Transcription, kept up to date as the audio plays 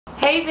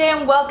Hey there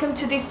and welcome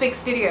to this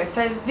week's video.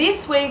 So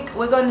this week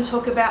we're going to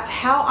talk about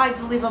how I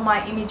deliver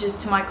my images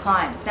to my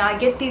clients. Now I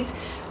get this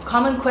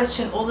common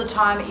question all the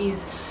time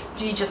is,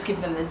 do you just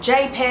give them the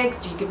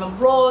JPEGs? Do you give them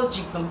RAWs? Do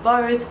you give them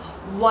both?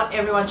 What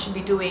everyone should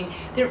be doing.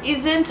 There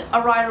isn't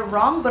a right or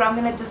wrong, but I'm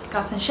going to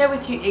discuss and share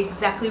with you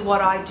exactly what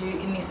I do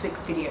in this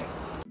week's video.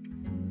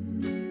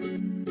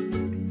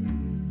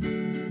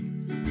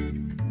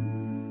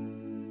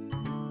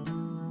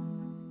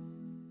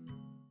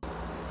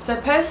 So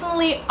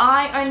personally,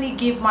 I only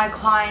give my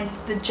clients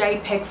the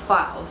JPEG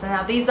files.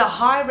 Now these are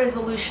high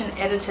resolution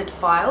edited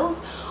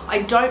files.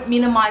 I don't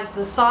minimize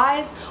the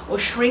size or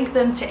shrink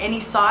them to any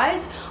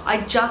size.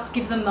 I just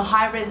give them the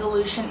high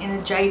resolution in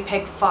the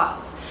JPEG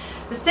files.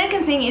 The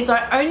second thing is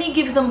I only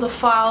give them the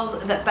files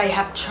that they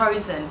have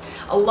chosen.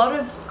 A lot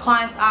of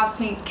clients ask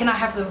me, can I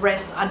have the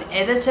rest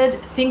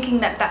unedited,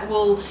 thinking that that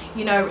will,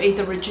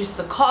 either reduce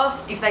the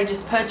cost if they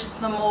just purchase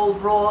them all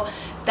raw.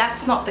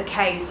 That's not the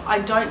case. I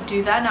don't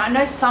do that. Now I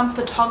know some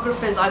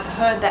photographers I've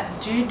heard that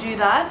do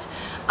that.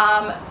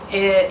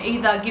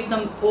 Either give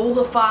them all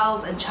the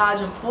files and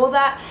charge them for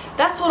that.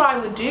 That's what I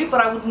would do, but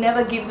I would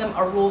never give them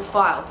a raw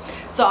file.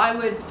 So I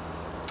would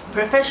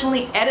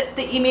professionally edit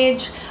the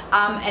image,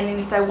 and then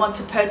if they want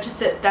to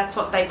purchase it, that's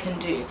what they can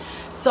do.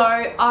 So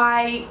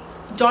I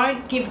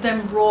don't give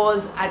them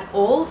RAWs at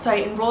all. So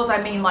in RAWs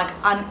I mean like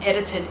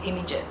unedited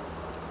images.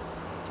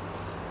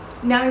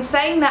 Now in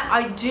saying that,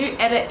 I do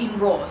edit in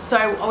RAW.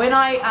 So when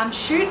I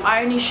shoot,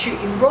 I only shoot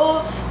in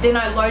RAW, then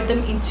I load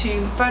them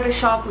into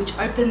Photoshop, which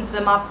opens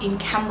them up in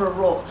Camera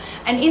Raw.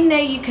 And in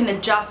there you can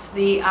adjust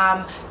the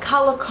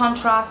color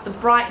contrast, the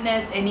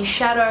brightness, any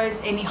shadows,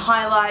 any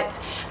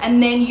highlights,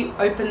 and then you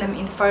open them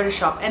in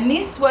Photoshop. And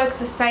this works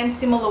the same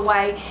similar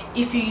way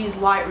if you use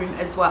Lightroom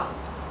as well.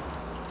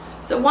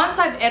 So once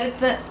I've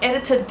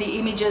edited the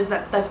images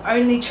that they've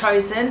only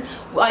chosen,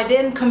 I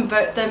then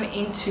convert them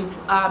into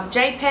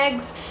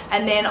JPEGs,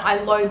 and then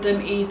I load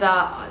them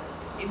either,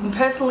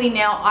 personally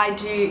now I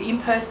do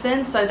in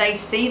person, so they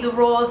see the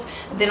RAWs,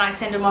 then I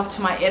send them off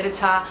to my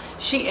editor,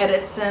 she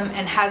edits them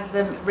and has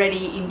them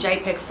ready in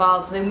JPEG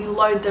files, then we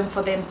load them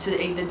for them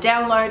to either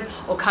download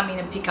or come in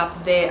and pick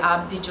up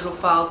their digital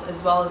files,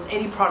 as well as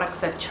any products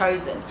they've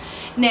chosen.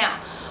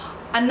 Now,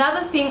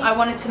 another thing I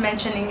wanted to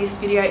mention in this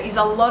video is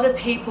a lot of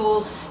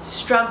people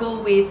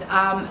struggle with,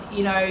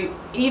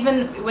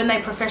 even when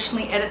they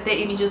professionally edit their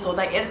images or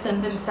they edit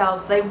them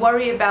themselves, they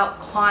worry about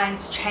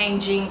clients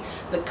changing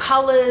the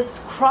colors,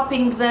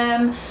 cropping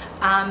them,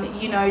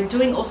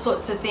 doing all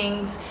sorts of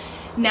things.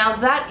 Now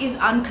that is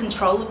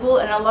uncontrollable,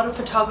 and a lot of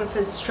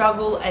photographers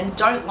struggle and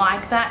don't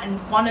like that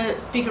and want to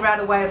figure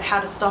out a way of how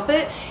to stop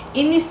it.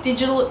 In this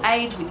digital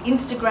age with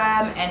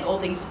Instagram and all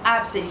these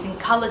apps that you can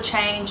color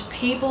change,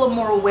 people are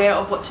more aware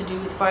of what to do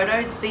with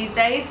photos these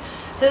days.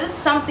 So this is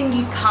something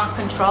you can't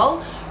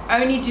control.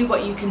 Only do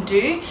what you can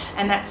do,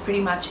 and that's pretty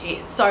much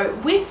it. So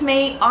with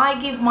me, I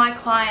give my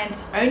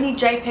clients only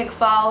JPEG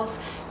files,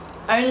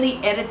 only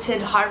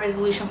edited high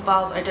resolution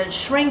files. I don't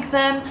shrink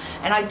them,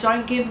 and I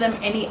don't give them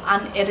any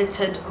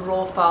unedited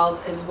raw files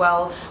as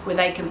well where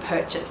they can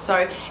purchase.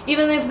 So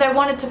even if they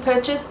wanted to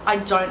purchase, I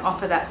don't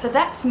offer that. So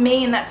that's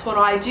me, and that's what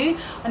I do.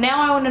 And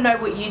now I want to know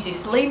what you do.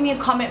 So leave me a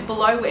comment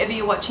below wherever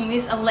you're watching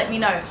this and let me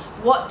know,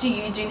 what do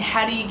you do and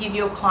how do you give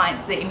your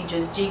clients their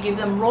images? Do you give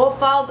them raw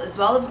files as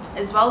well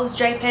as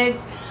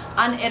JPEGs,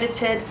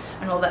 unedited,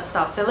 and all that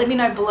stuff? So let me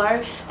know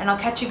below, and I'll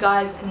catch you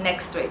guys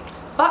next week.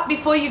 But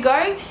before you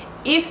go,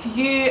 if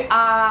you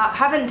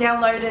haven't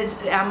downloaded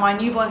my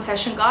newborn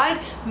session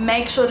guide,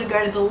 make sure to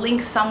go to the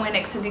link somewhere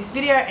next to this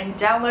video and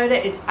download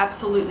it. It's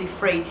absolutely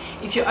free.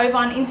 If you're over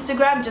on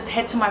Instagram, just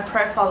head to my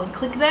profile and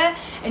click there,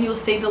 and you'll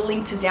see the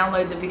link to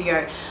download the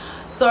video.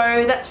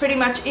 So that's pretty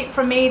much it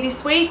from me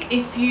this week.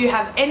 If you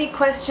have any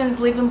questions,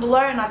 leave them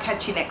below, and I'll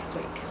catch you next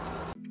week.